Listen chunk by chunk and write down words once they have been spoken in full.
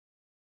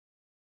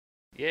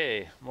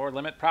Yay, more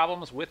limit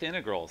problems with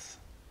integrals.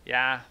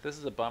 Yeah, this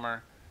is a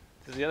bummer.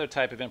 This is the other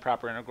type of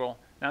improper integral.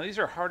 Now these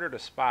are harder to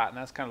spot, and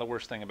that's kind of the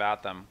worst thing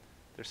about them.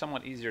 They're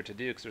somewhat easier to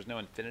do because there's no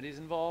infinities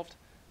involved.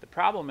 The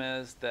problem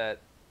is that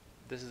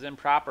this is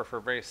improper for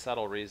a very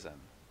subtle reason.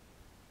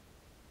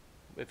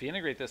 If you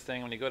integrate this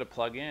thing, when you go to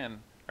plug in,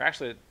 or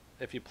actually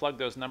if you plug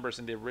those numbers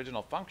in the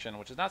original function,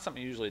 which is not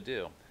something you usually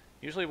do.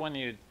 Usually when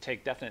you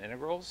take definite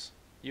integrals,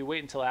 you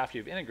wait until after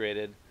you've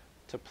integrated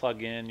to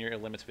plug in your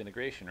limits of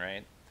integration,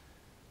 right?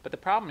 But the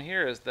problem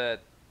here is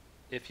that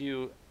if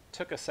you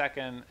took a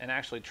second and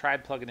actually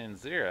tried plugging in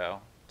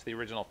 0 to the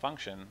original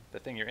function, the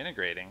thing you're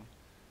integrating,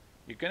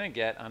 you're going to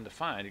get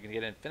undefined. You're going to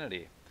get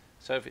infinity.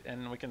 So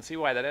and we can see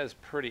why that is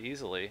pretty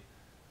easily.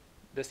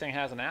 This thing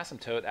has an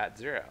asymptote at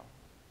 0.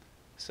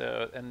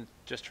 So, and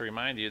just to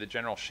remind you, the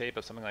general shape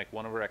of something like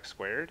 1 over x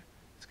squared,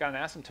 it's got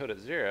an asymptote at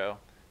 0,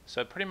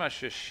 so it pretty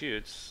much just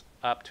shoots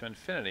up to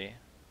infinity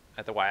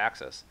at the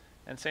y-axis.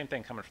 And same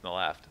thing coming from the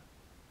left.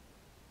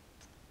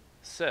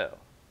 So,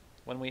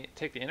 when we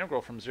take the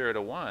integral from 0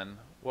 to 1,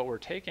 what we're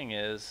taking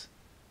is,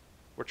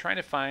 we're trying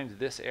to find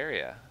this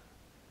area.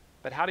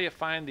 But how do you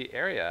find the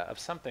area of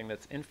something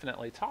that's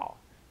infinitely tall?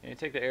 And you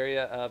take the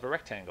area of a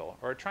rectangle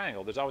or a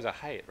triangle. There's always a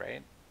height,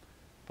 right?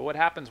 But what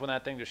happens when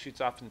that thing just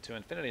shoots off into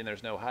infinity and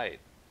there's no height?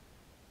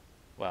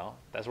 Well,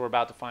 that's what we're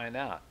about to find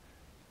out.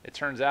 It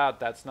turns out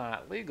that's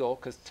not legal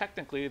because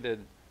technically the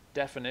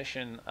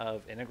definition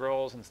of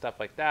integrals and stuff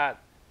like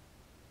that,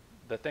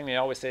 the thing they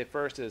always say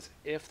first is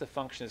if the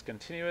function is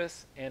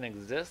continuous and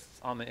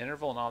exists on the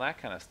interval and all that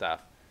kind of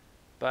stuff.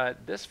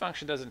 But this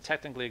function doesn't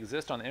technically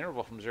exist on the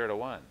interval from 0 to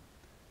 1.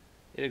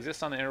 It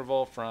exists on the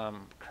interval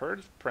from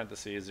curved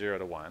parentheses 0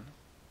 to 1,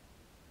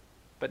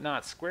 but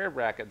not square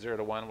bracket 0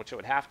 to 1, which it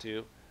would have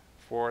to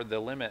for the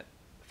limit,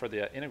 for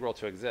the integral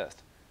to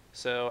exist.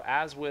 So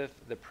as with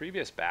the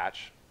previous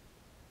batch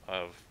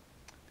of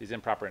these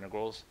improper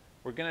integrals,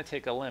 we're going to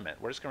take a limit.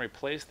 We're just going to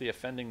replace the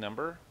offending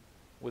number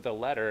with a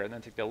letter and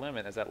then take the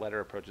limit as that letter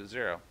approaches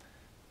 0.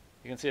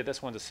 You can see that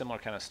this one's a similar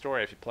kind of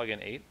story. If you plug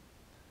in 8,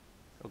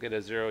 you'll get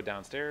a 0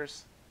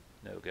 downstairs.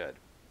 No good.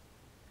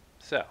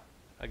 So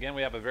again,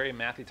 we have a very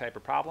mathy type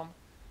of problem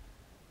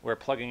where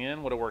plugging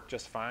in would have worked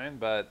just fine,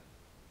 but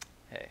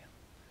hey.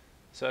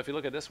 So if you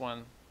look at this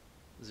one,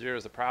 0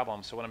 is the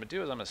problem. So what I'm going to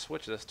do is I'm going to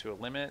switch this to a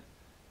limit,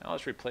 and I'll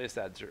just replace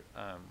that,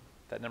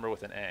 that number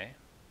with an a.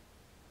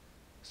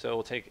 So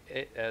we'll take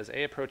a, as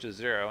a approaches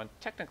 0, and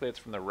technically it's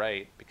from the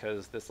right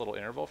because this little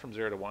interval from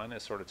 0 to 1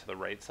 is sort of to the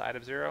right side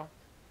of 0.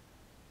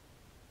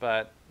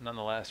 But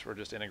nonetheless, we're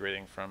just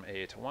integrating from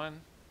a to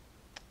 1.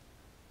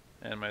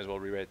 And might as well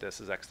rewrite this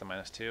as x to the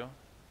minus 2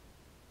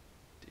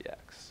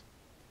 dx.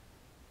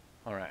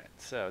 All right,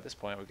 so at this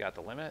point we've got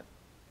the limit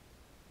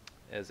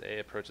as a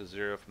approaches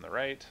 0 from the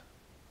right.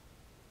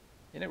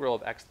 Integral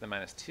of x to the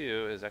minus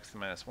 2 is x to the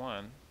minus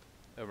 1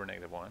 over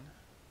negative 1.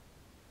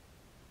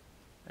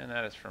 And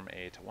that is from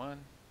a to 1.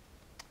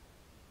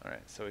 All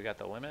right, so we got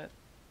the limit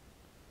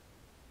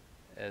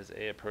as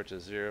a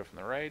approaches 0 from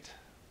the right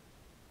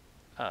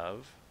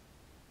of,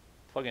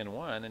 plug in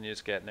 1 and you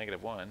just get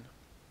negative 1.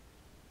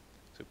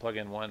 So we plug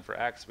in 1 for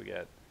x, we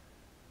get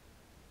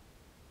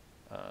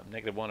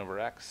negative 1 over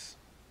x.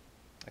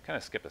 I kind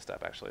of skipped a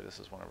step actually. This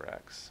is 1 over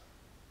x.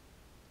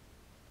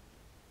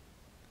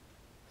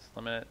 This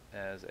limit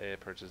as a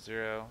approaches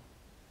 0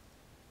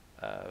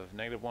 of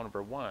negative 1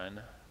 over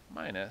 1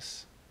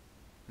 minus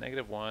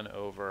negative 1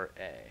 over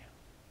a.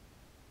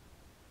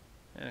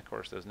 And of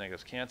course those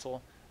negatives cancel.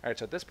 All right,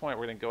 so at this point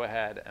we're going to go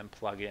ahead and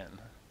plug in.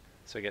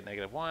 So we get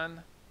negative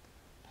 1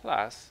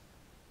 plus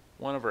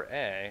 1 over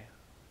a.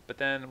 But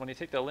then when you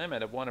take the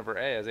limit of 1 over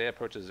a as a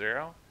approaches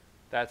 0,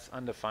 that's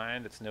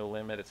undefined, it's no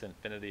limit, it's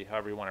infinity,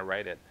 however you want to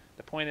write it.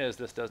 The point is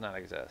this does not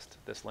exist.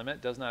 This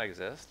limit does not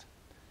exist.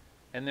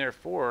 And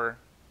therefore,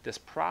 this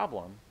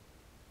problem,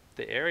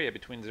 the area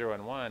between 0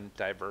 and 1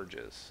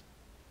 diverges.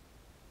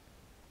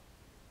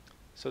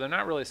 So they're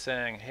not really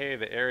saying, hey,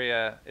 the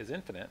area is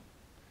infinite,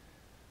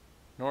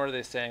 nor are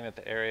they saying that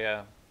the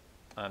area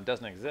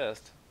doesn't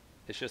exist.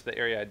 It's just the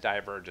area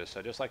diverges.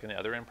 So just like in the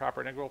other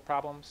improper integral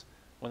problems,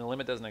 when the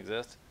limit doesn't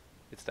exist,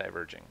 it's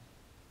diverging.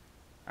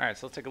 All right,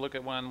 so let's take a look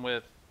at one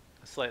with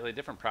a slightly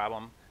different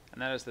problem,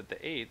 and that is that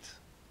the 8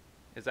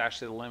 is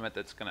actually the limit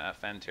that's going to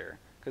offend here.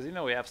 Because even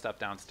though we have stuff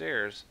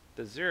downstairs,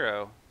 the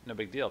 0, no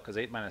big deal, because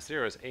 8 minus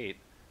 0 is 8.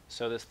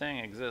 So this thing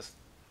exists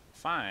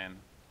fine.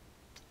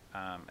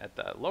 At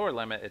the lower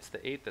limit, it's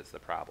the 8 that's the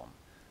problem.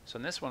 So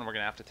in this one, we're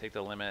going to have to take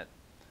the limit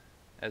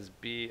as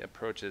b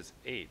approaches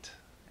 8.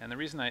 And the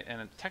reason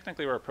and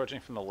technically we're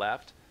approaching from the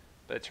left,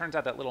 but it turns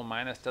out that little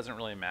minus doesn't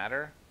really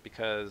matter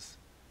because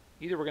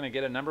either we're going to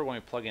get a number when we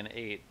plug in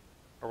 8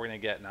 or we're going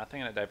to get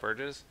nothing and it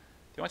diverges.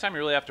 The only time you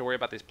really have to worry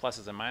about these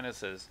pluses and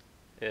minuses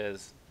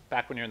is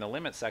back when you're in the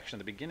limit section at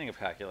the beginning of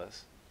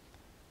calculus.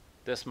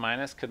 This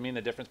minus could mean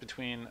the difference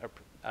between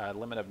a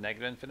limit of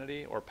negative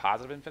infinity or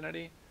positive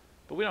infinity,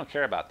 but we don't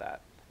care about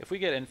that. If we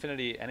get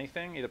infinity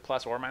anything, either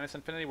plus or minus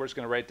infinity, we're just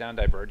going to write down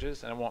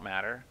diverges and it won't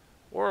matter.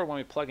 Or when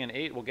we plug in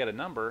 8, we'll get a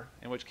number,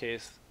 in which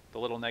case the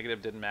little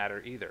negative didn't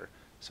matter either.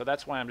 So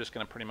that's why I'm just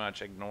going to pretty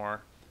much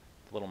ignore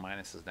the little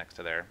minuses next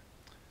to there.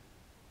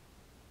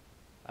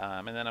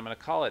 And then I'm going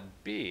to call it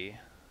b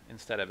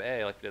instead of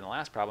a like we did in the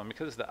last problem,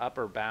 because it's the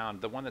upper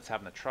bound. The one that's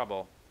having the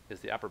trouble is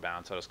the upper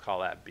bound, so I'll just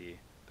call that b.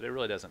 But it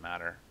really doesn't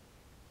matter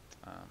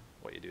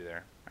what you do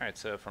there. All right,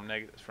 so from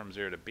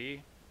 0 to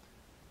b.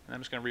 And I'm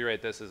just going to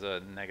rewrite this as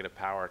a negative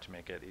power to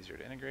make it easier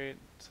to integrate.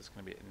 So it's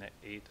going to be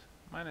 8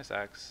 minus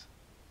x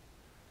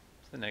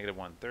to the negative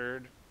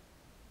 1/3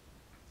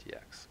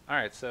 dx. All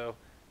right, so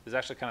this is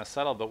actually kind of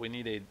subtle, but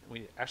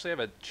we actually have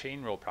a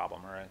chain rule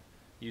problem, or a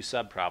u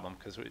sub problem,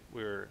 because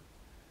we're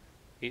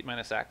 8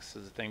 minus x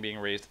is the thing being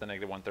raised to the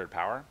negative 1/3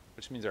 power,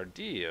 which means our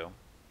du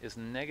is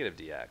negative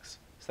dx.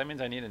 So that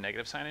means I need a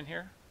negative sign in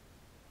here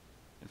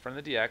in front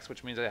of the dx,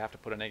 which means I have to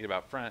put a negative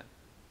out front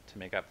to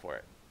make up for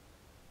it.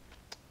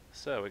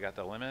 So we got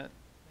the limit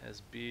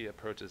as b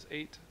approaches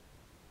 8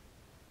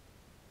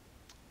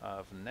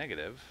 of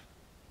negative,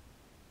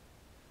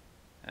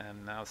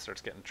 and now it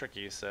starts getting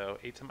tricky. So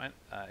 8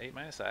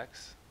 minus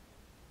x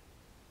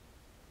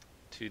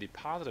to the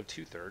positive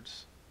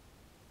 2/3,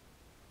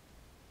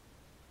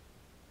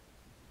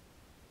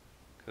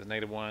 because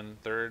negative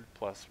 1/3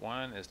 plus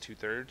 1 is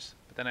 2/3,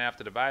 but then I have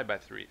to divide by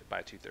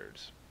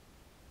 2/3.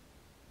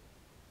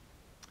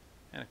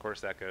 And of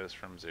course that goes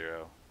from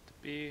 0 to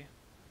b.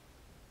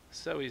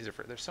 So easy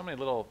there's so many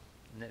little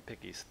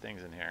nitpicky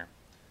things in here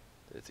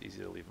that it's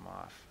easy to leave them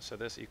off. So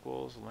this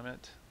equals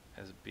limit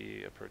as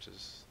b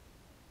approaches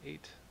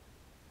 8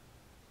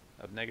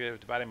 of negative,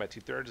 dividing by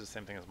 2/3 is the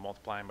same thing as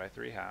multiplying by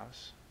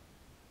 3/2.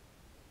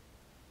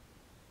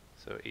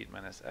 So 8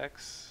 minus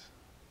x.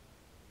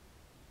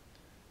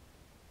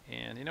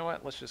 And you know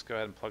what? Let's just go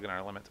ahead and plug in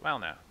our limits. Well,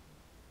 no. I'm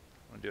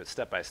going to do it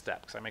step by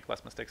step because I make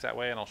less mistakes that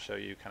way, and I'll show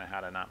you kind of how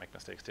to not make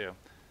mistakes too.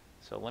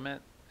 So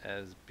limit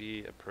as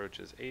b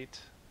approaches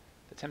 8.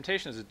 The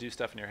temptation is to do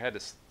stuff in your head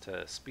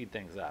to speed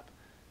things up.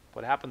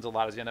 What happens a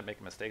lot is you end up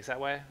making mistakes that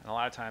way, and a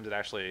lot of times it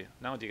actually,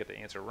 not only do you get the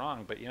answer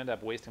wrong, but you end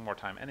up wasting more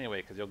time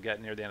anyway, because you'll get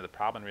near the end of the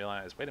problem and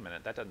realize, wait a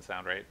minute, that doesn't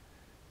sound right.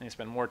 And you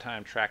spend more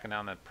time tracking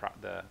down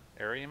the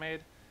error you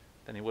made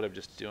than you would have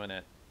just doing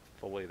it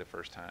fully the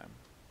first time.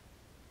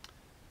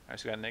 All right,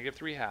 so we got negative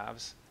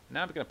 3/2.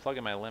 Now I'm going to plug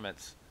in my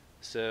limits.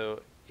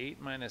 So 8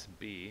 minus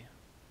b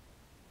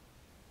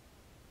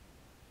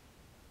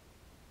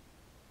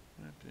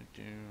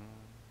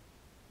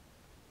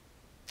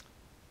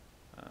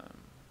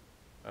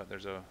oh,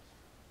 there's a,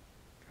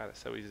 God, it's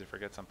so easy to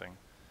forget something.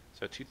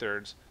 So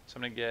 2/3. So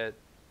I'm going to get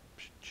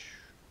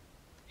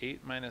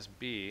 8 minus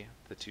b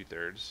to the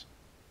 2/3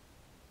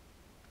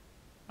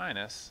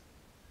 minus,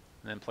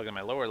 and then plug in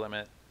my lower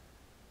limit,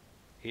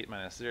 8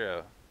 minus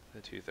 0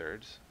 to the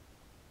 2/3.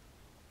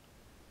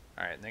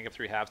 All right, negative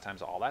 3/2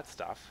 times all that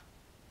stuff.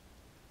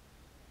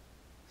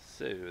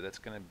 So that's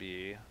going to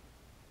be,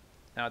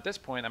 now at this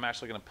point I'm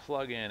actually going to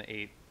plug in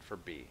 8 for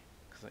b,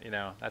 because you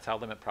know that's how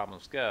limit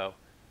problems go.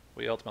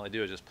 What you ultimately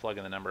do is just plug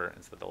in the number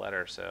instead of the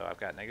letter. So I've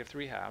got negative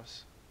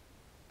 3/2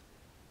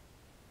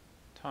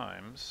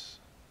 times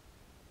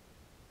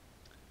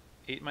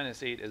 8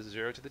 minus 8 is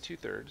 0 to the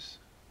 2/3,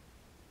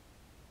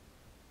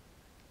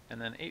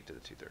 and then 8 to the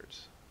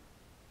 2/3.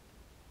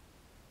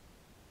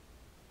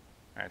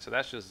 All right, so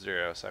that's just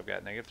 0. So I've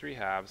got negative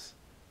 3/2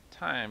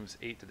 times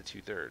 8 to the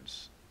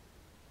 2/3.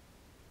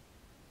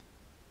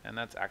 And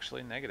that's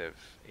actually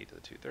negative 8 to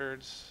the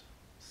 2/3.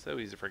 So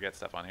easy to forget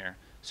stuff on here.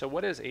 So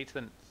what is 8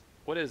 to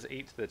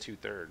the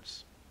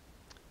 2/3?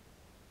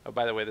 Oh,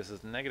 by the way, this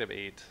is negative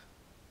 8.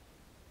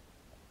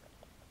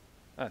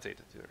 Oh, that's 8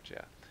 to the 2/3,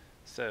 yeah.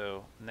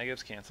 So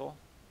negatives cancel.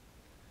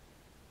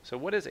 So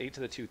what is 8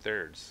 to the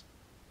 2/3?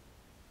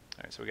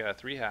 All right, so we got a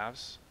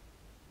 3/2.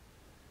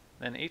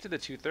 Then 8 to the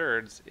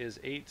 2/3 is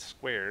 8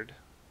 squared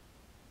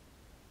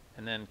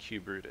and then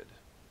cube rooted.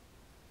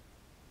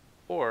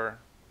 Or,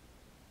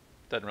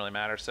 doesn't really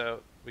matter,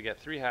 so we get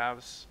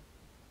 3/2,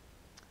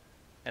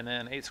 and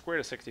then 8 squared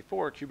is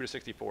 64, cube root of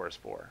 64 is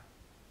 4.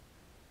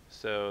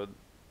 So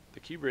the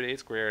cube root of 8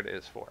 squared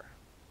is 4.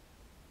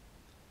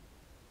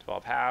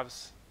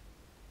 12/2,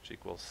 which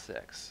equals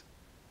 6.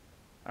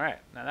 All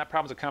right, now that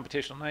problem's a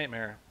computational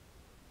nightmare.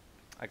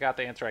 I got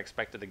the answer I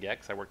expected to get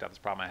because I worked out this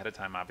problem ahead of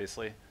time,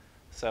 obviously.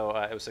 So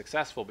it was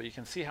successful, but you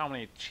can see how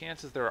many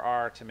chances there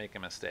are to make a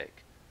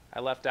mistake. I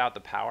left out the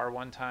power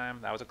one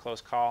time. That was a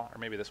close call. Or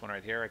maybe this one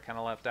right here I kind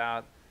of left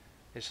out.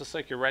 It's just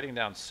like you're writing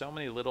down so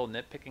many little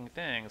nitpicking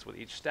things with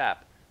each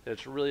step that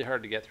it's really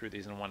hard to get through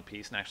these in one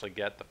piece and actually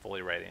get the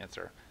fully right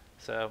answer.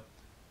 So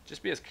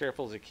just be as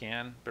careful as you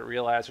can, but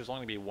realize there's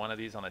only going to be one of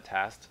these on the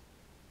test,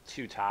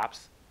 2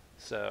 tops.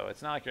 So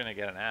it's not like you're going to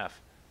get an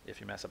F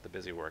if you mess up the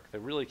busy work. The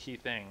really key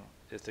thing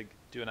is to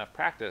do enough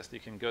practice that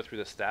you can go through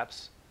the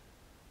steps,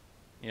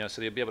 you know,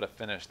 so you'll be able to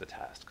finish the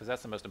test, because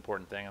that's the most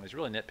important thing. On these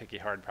really nitpicky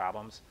hard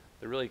problems,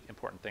 the really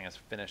important thing is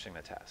finishing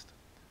the test.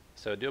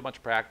 So do a bunch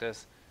of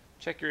practice,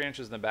 check your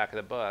answers in the back of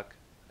the book,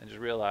 and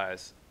just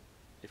realize,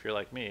 if you're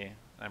like me,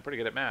 I'm pretty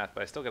good at math,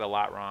 but I still get a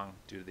lot wrong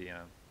due to the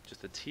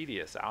just the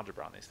tedious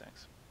algebra on these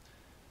things.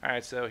 All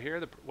right, so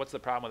here, what's the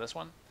problem with this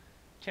one?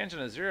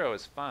 Tangent of 0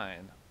 is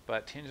fine,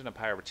 but tangent of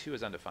pi over 2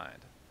 is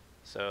undefined.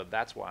 So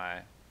that's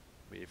why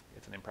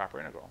it's an improper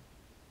integral.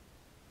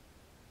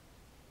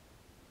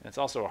 And it's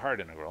also a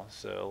hard integral,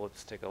 so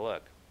let's take a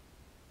look.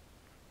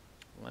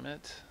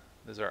 Limit,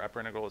 this is our upper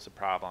integral, is a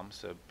problem,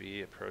 so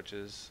b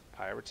approaches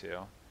pi over 2.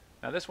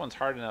 Now this one's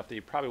hard enough that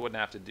you probably wouldn't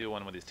have to do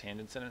one with these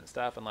tangents in it and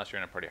stuff unless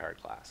you're in a pretty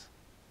hard class.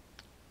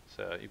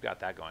 So you've got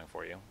that going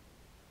for you.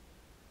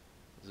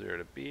 0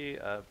 to b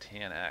of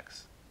tan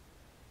x.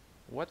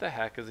 What the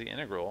heck is the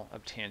integral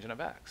of tangent of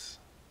x?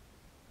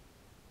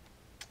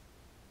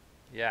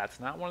 Yeah, it's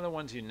not one of the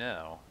ones you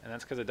know, and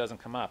that's because it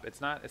doesn't come up. It's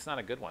not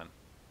a good one.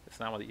 It's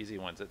not one of the easy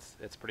ones.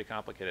 It's pretty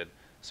complicated.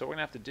 So what we're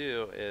going to have to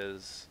do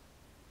is,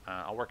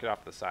 I'll work it off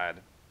to the side.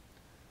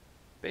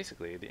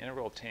 Basically, the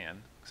integral of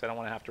tan, because I don't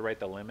want to have to write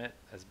the limit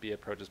as b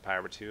approaches pi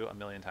over 2 a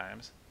million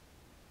times.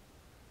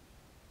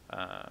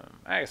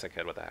 I guess I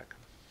could, what the heck.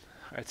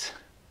 All right.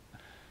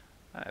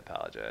 I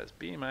apologize.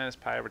 B minus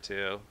pi over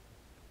 2,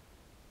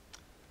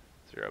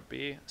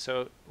 0b. So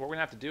what we're going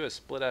to have to do is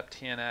split up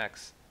tan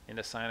x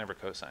into sine over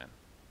cosine.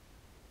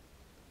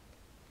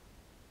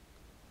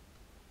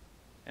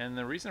 And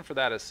the reason for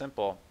that is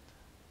simple.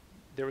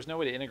 There was no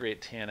way to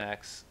integrate tan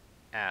x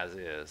as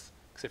is.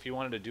 Because if you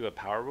wanted to do a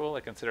power rule,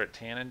 like consider it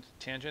tangent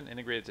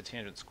integrated to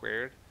tangent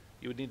squared,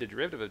 you would need the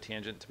derivative of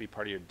tangent to be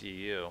part of your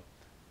du.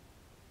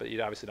 But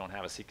you obviously don't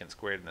have a secant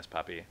squared in this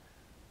puppy.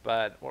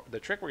 But the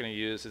trick we're going to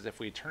use is if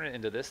we turn it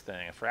into this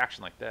thing, a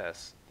fraction like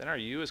this, then our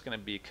u is going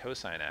to be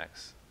cosine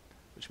x,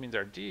 which means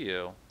our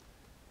du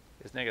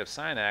is negative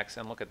sine x,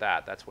 and look at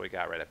that, that's what we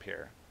got right up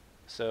here.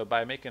 So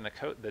by making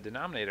the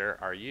denominator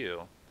our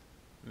u,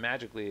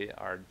 magically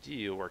our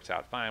du works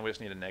out fine. We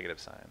just need a negative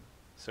sign.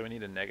 So we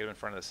need a negative in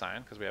front of the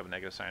sign because we have a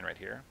negative sign right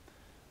here,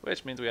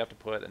 which means we have to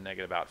put a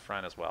negative out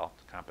front as well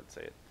to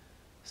compensate.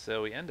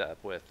 So we end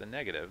up with the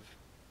negative,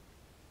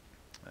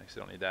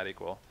 actually don't need that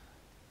equal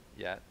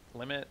yet,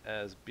 limit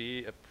as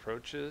b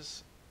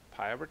approaches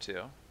pi over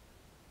 2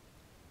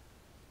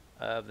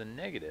 of the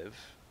negative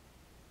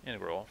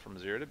integral from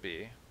 0 to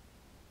b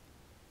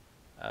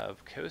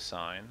of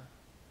cosine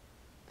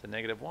to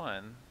negative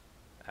 1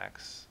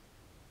 x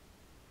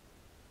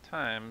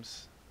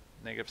times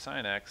negative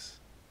sine x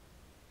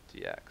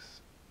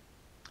dx.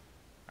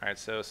 Alright,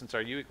 so since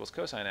our u equals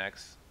cosine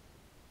x,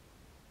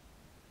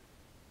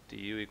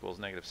 du equals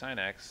negative sine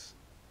x,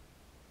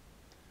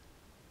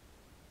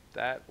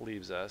 that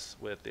leaves us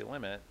with the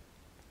limit.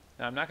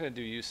 Now I'm not going to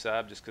do u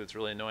sub just because it's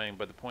really annoying,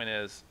 but the point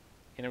is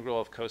integral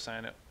of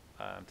cosine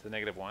to the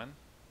negative 1.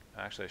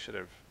 Actually I should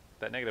have,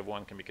 that negative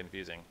 1 can be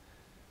confusing.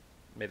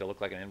 Made it look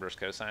like an inverse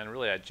cosine.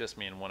 Really I just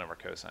mean 1 over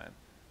cosine.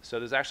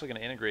 So this is actually going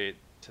to integrate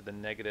to the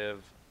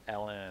negative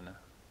ln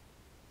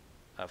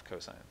of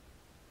cosine.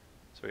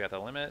 So we got the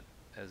limit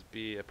as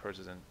b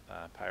approaches in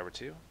pi over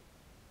 2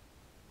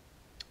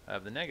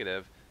 of the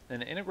negative.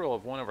 Then the integral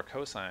of 1 over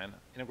cosine,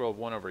 integral of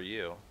 1 over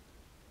u,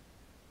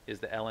 is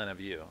the ln of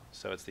u.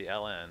 So it's the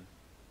ln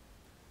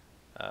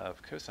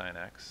of cosine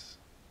x.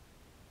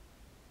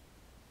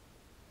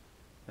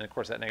 And of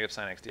course that negative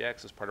sine x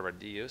dx is part of our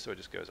du, so it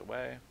just goes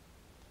away.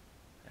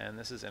 And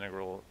this is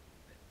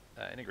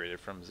integrated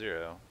from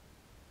 0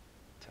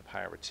 to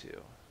pi over 2.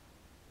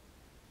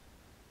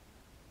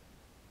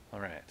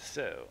 Alright,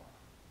 so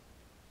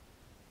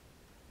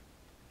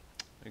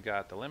we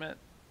got the limit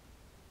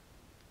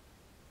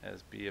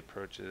as b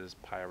approaches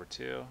pi over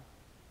 2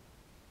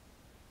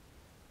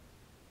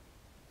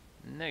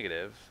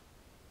 negative,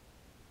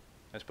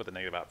 let's put the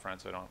negative out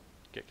front so I don't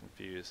get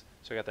confused.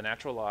 So I got the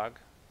natural log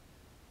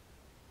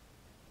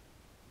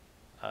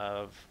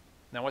of,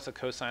 now what's the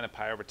cosine of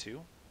pi over 2?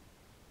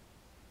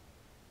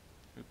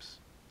 Oops,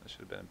 that should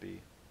have been a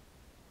b.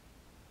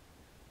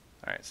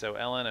 Alright, so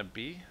ln of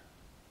b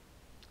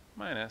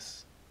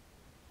minus,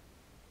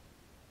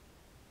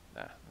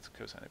 that's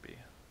cosine of b.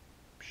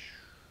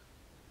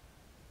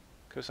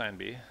 Cosine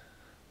b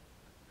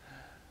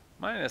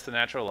minus the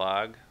natural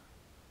log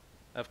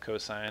of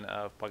cosine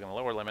of, plug in the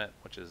lower limit,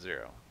 which is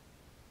 0.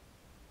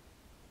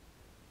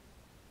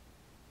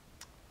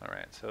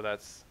 Alright, so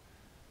that's,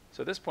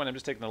 so at this point I'm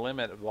just taking the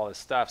limit of all this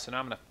stuff, so now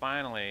I'm going to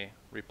finally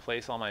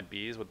replace all my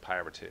b's with pi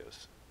over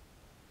 2's.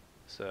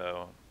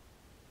 So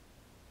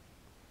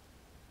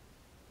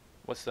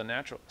what's the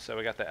natural, so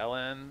we got the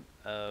ln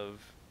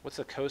of, what's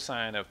the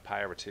cosine of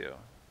pi over 2?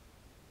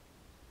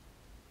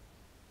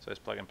 So I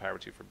just plug in pi over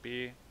 2 for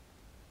b,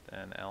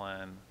 then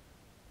ln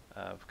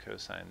of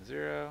cosine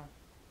 0.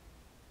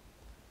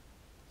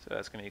 So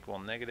that's going to equal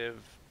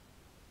negative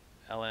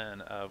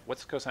ln of,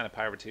 what's the cosine of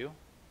pi over 2?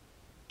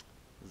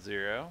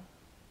 0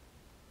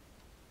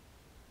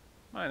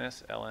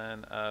 minus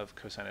ln of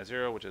cosine of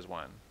 0, which is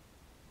 1.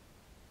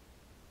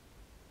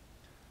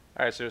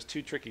 Alright, so there's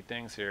two tricky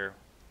things here.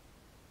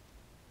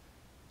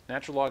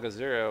 Natural log of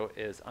 0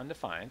 is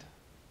undefined.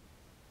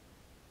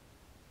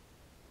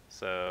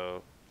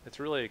 So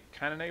it's really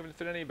kind of negative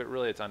infinity, but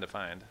really it's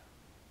undefined.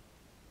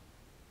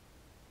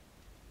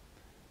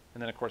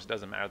 And then of course it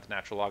doesn't matter, the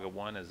natural log of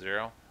 1 is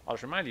 0. I'll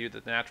just remind you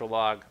that the natural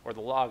log, or the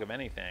log of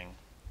anything,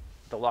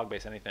 the log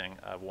base anything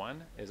of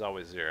 1 is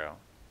always 0.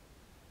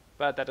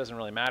 But that doesn't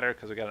really matter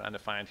because we got an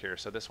undefined here,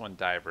 so this one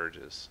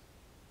diverges.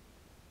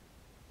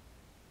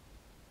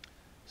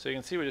 So you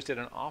can see we just did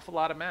an awful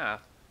lot of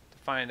math to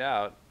find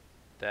out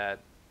that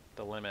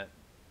the limit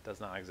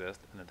does not exist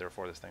and that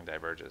therefore this thing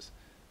diverges.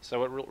 So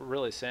what we're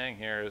really saying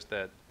here is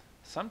that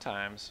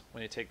sometimes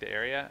when you take the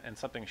area and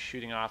something's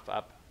shooting off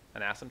up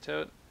an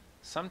asymptote,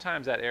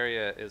 sometimes that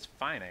area is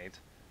finite,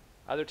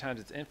 other times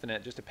it's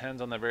infinite. Just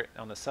depends on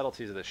the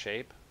subtleties of the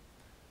shape,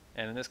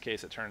 and in this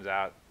case it turns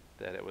out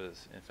that it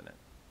was infinite.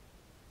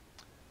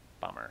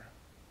 Bummer.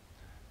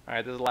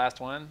 Alright, this is the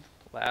last one,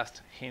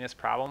 last heinous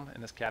problem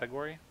in this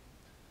category.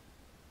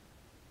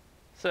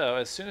 So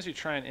as soon as you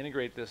try and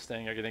integrate this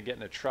thing, you're going to get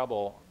into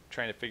trouble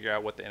trying to figure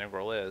out what the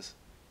integral is.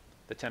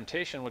 The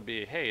temptation would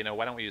be, hey,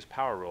 why don't we use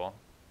power rule?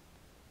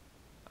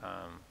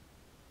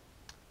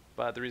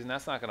 But the reason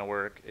that's not going to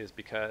work is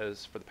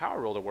because for the power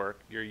rule to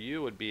work, your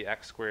u would be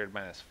x squared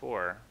minus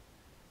 4, and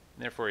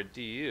therefore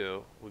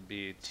du would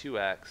be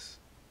 2x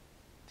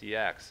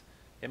dx.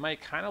 It might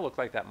kind of look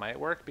like that might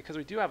work because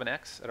we do have an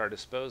x at our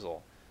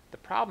disposal. The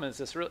problem is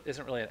this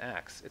isn't really an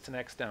x. It's an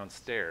x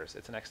downstairs.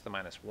 It's an x to the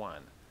minus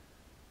 1.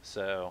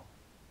 So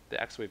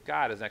the x we've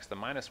got is an x to the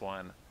minus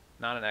 1,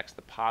 not an x to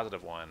the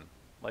positive 1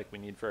 like we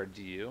need for our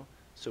du.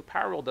 So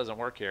power rule doesn't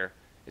work here.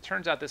 It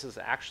turns out this is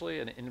actually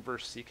an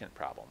inverse secant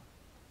problem,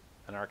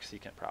 an arc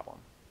secant problem.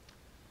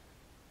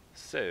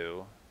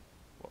 So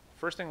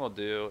first thing we'll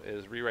do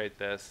is rewrite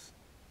this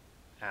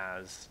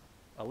as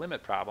a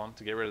limit problem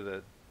to get rid of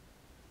the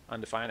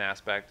undefined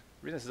aspect.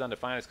 The reason this is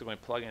undefined is because when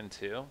we plug in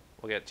 2,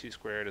 we'll get 2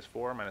 squared is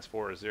 4 minus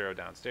 4 is 0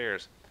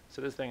 downstairs.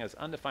 So this thing is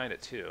undefined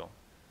at 2.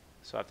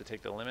 So I have to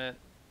take the limit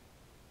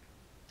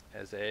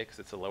as a, because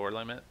it's a lower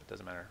limit, it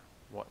doesn't matter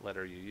what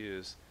letter you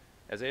use.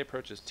 As a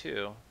approaches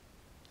 2,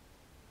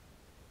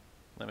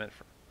 limit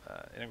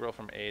integral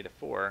from a to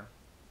 4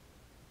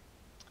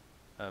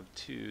 of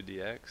 2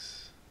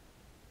 dx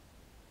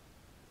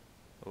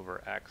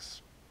over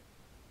x.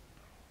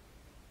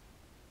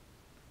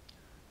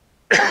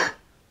 Excuse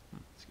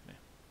me.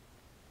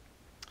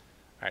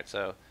 Alright,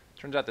 so it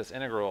turns out this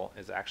integral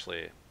is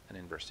actually an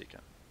inverse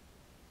secant.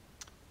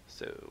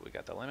 So we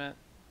got the limit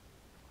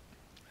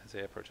as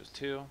a approaches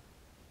 2.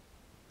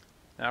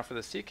 Now for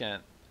the secant,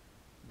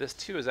 this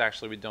 2 is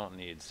actually we don't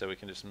need, so we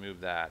can just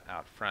move that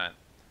out front.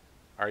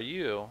 Our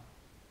u,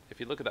 if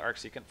you look at the arc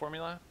secant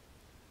formula,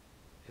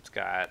 it's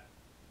got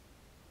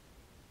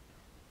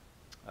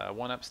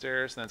 1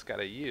 upstairs, and then it's got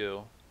a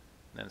u,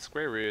 and then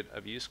square root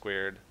of u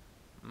squared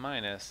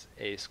minus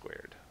a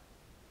squared.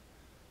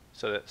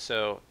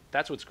 So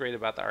that's what's great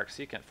about the arc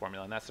secant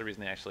formula, and that's the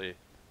reason they actually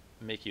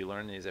make you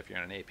learn these if you're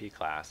in an AP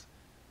class,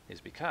 is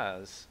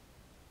because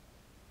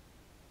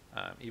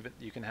even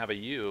you can have a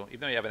u, even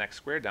though you have an x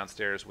squared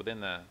downstairs within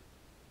the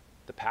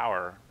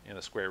power,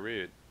 the square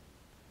root,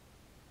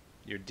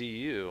 your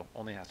du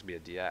only has to be a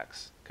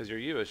dx, because your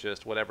u is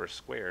just whatever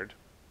squared.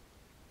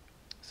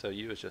 So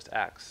u is just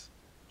x,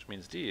 which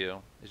means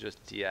du is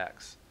just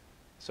dx.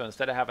 So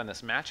instead of having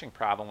this matching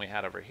problem we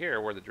had over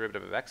here where the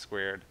derivative of x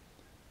squared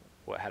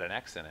had an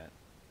x in it,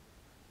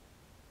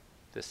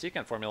 the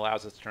secant formula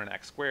allows us to turn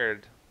x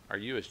squared, our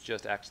u is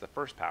just x to the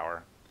first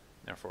power,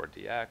 therefore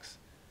dx.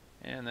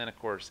 And then of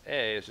course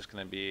a is just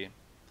going to be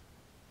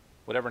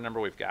whatever number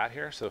we've got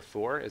here. So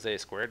 4 is a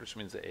squared, which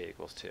means that a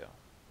equals 2.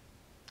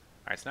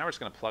 Alright, so now we're just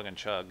going to plug and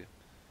chug.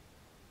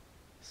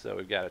 So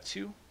we've got a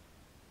 2, and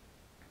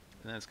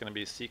then it's going to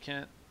be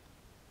secant.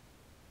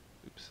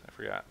 Oops, I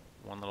forgot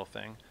one little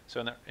thing. So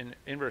in the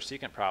inverse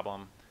secant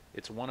problem,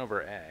 it's 1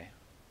 over a,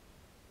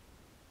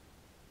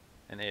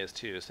 and a is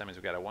 2, so that means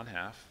we've got a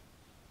 1/2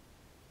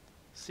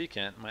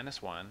 secant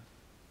minus 1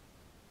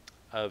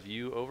 of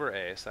u over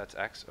a, so that's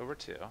x over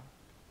 2,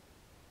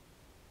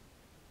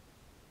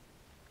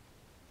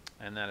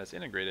 and that is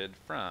integrated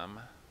from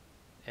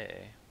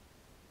a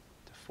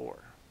to 4.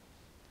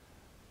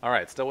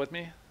 Alright, still with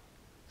me?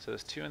 So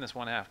this 2 and this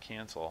 1/2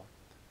 cancel.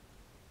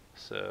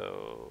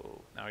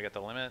 So now we got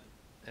the limit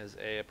as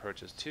a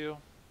approaches 2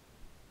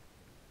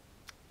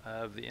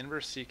 of the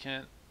inverse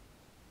secant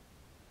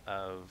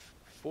of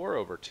 4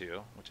 over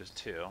 2, which is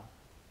 2,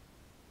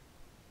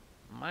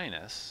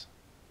 minus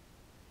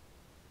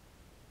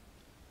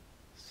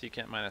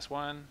secant minus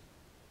 1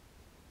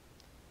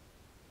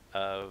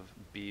 of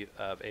a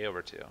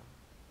over 2.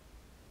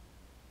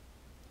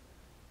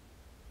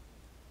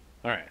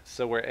 Alright,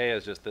 so where a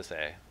is just this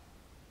a.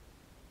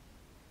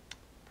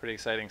 Pretty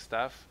exciting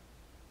stuff.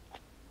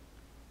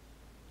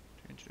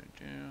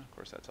 Of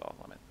course, that's all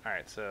limit.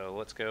 Alright, so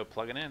let's go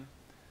plug it in.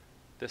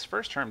 This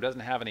first term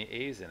doesn't have any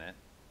a's in it.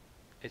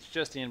 It's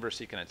just the inverse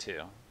secant of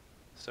 2.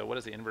 So what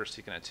is the inverse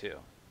secant of 2?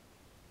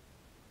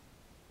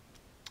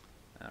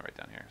 Right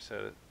down here.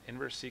 So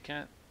inverse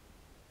secant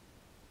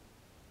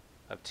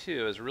of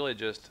 2 is really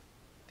just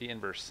the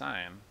inverse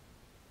sine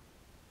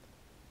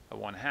of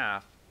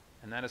 1/2,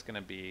 and that is going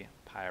to be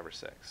pi over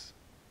 6.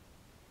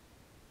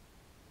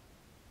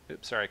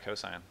 Oops, sorry,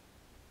 cosine.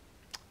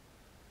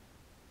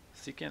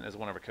 Secant is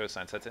 1 over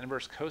cosine, so that's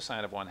inverse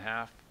cosine of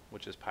 1/2,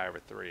 which is pi over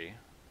 3.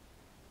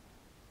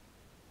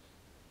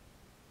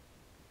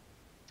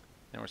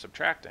 Then we're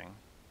subtracting.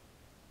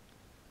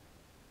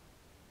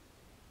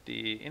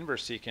 the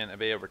inverse secant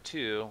of a over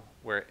 2,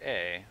 where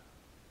a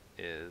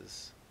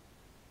is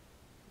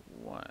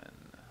 1.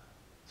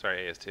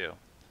 Sorry, a is 2.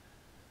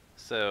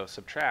 So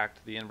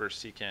subtract the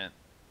inverse secant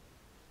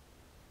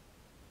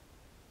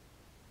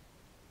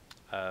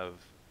of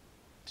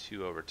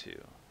 2 over 2,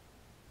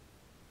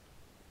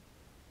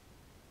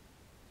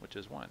 which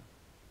is 1.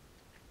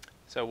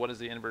 So what is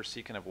the inverse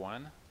secant of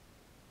 1?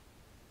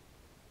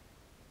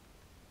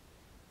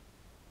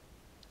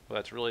 Well,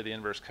 that's really the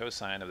inverse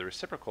cosine of the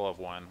reciprocal of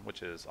 1,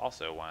 which is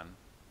also 1,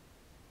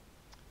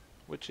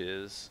 which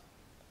is,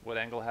 what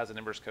angle has an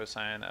inverse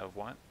cosine of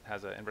 1?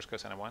 Has an inverse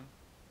cosine of 1?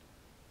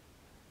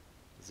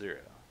 0,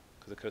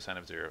 because the cosine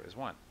of 0 is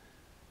 1.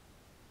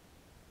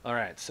 All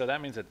right, so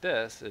that means that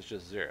this is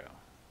just 0.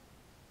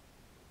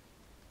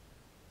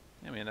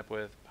 And we end up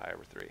with pi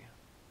over 3.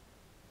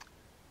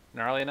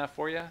 Gnarly enough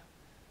for you?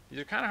 These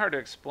are kind of hard to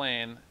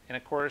explain, and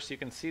of course you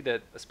can see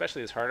that,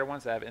 especially these harder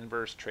ones that have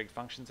inverse trig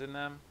functions in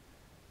them,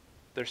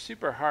 they're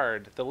super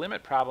hard. The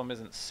limit problem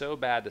isn't so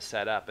bad to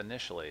set up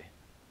initially,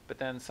 but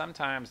then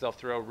sometimes they'll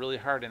throw really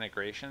hard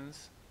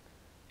integrations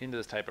into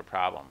this type of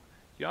problem.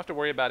 You don't have to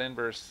worry about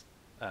inverse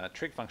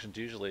trig functions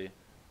usually,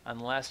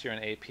 unless you're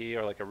in AP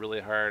or like a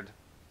really hard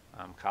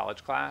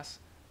college class.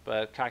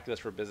 But calculus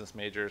for business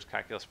majors,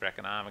 calculus for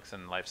economics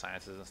and life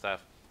sciences and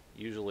stuff,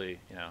 usually,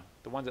 you know,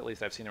 the ones at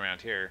least I've seen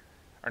around here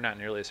are not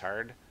nearly as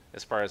hard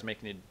as far as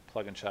making you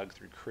plug and chug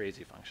through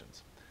crazy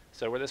functions.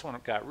 So where this one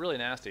got really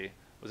nasty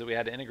was that we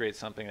had to integrate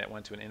something that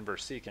went to an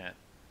inverse secant,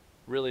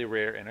 really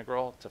rare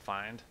integral to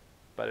find,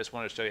 but I just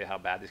wanted to show you how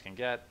bad these can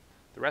get.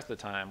 The rest of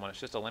the time, when it's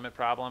just a limit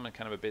problem and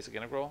kind of a basic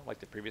integral, like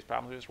the previous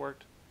problems we just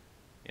worked,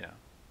 you know,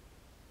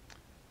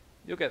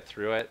 you'll get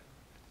through it.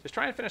 Just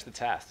try and finish the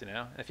test, you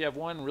know. If you have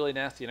one really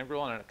nasty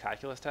integral on a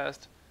calculus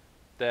test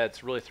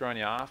that's really throwing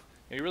you off,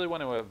 you really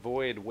want to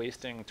avoid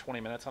wasting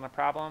 20 minutes on a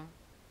problem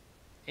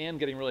and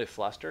getting really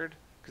flustered,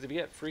 because if you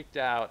get freaked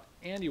out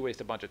and you waste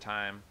a bunch of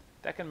time,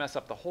 that can mess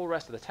up the whole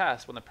rest of the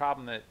test when the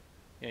problem that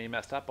you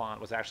messed up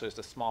on was actually just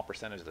a small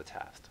percentage of the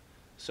test.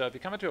 So if you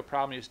come into a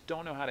problem, you just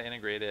don't know how to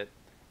integrate it,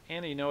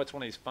 and you know it's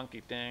one of these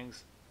funky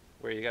things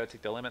where you got to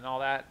take the limit and all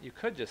that, you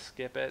could just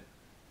skip it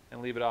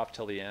and leave it off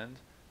till the end,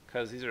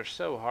 because these are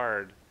so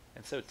hard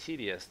and so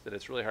tedious that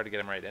it's really hard to get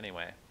them right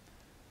anyway.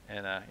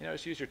 And you know,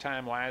 just use your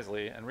time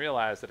wisely and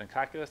realize that in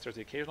calculus there's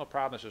the occasional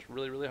problem that's just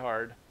really, really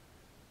hard,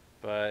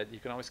 but you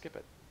can always skip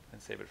it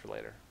and save it for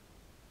later.